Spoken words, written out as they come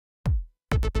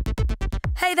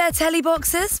Hey there,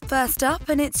 teleboxers. First up,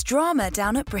 and it's drama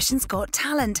down at Britain's Got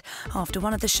Talent after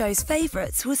one of the show's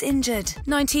favourites was injured.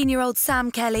 19-year-old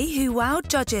Sam Kelly, who wowed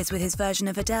judges with his version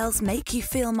of Adele's Make You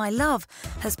Feel My Love,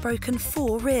 has broken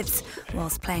 4 ribs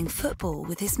whilst playing football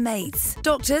with his mates.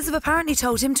 Doctors have apparently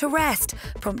told him to rest,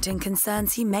 prompting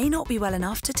concerns he may not be well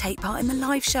enough to take part in the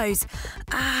live shows.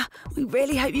 We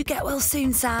really hope you get well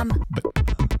soon, Sam.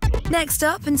 Next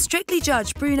up, and Strictly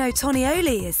judge Bruno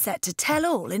Tonioli is set to tell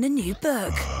all in a new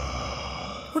book.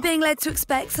 We're being led to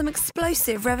expect some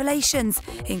explosive revelations,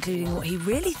 including what he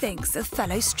really thinks of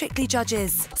fellow Strictly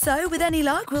judges. So, with any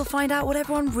luck, we'll find out what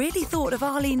everyone really thought of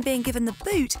Arlene being given the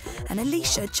boot and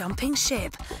Alicia jumping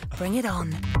ship. Bring it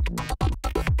on.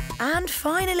 And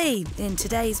finally, in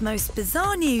today's most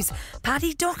bizarre news,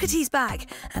 Paddy Doherty's back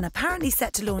and apparently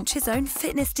set to launch his own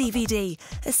fitness DVD,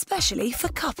 especially for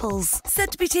couples.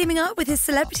 Said to be teaming up with his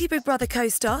Celebrity Big Brother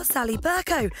co-star Sally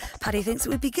Berko, Paddy thinks it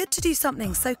would be good to do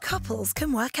something so couples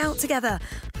can work out together.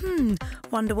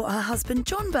 Wonder what her husband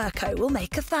John Berko will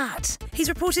make of that. He's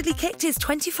reportedly kicked his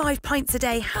 25 pints a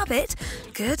day habit.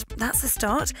 Good, that's a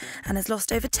start, and has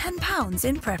lost over 10 pounds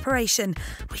in preparation.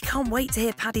 We can't wait to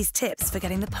hear Paddy's tips for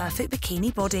getting the perfect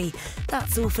bikini body.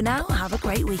 That's all for now. Have a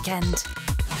great weekend.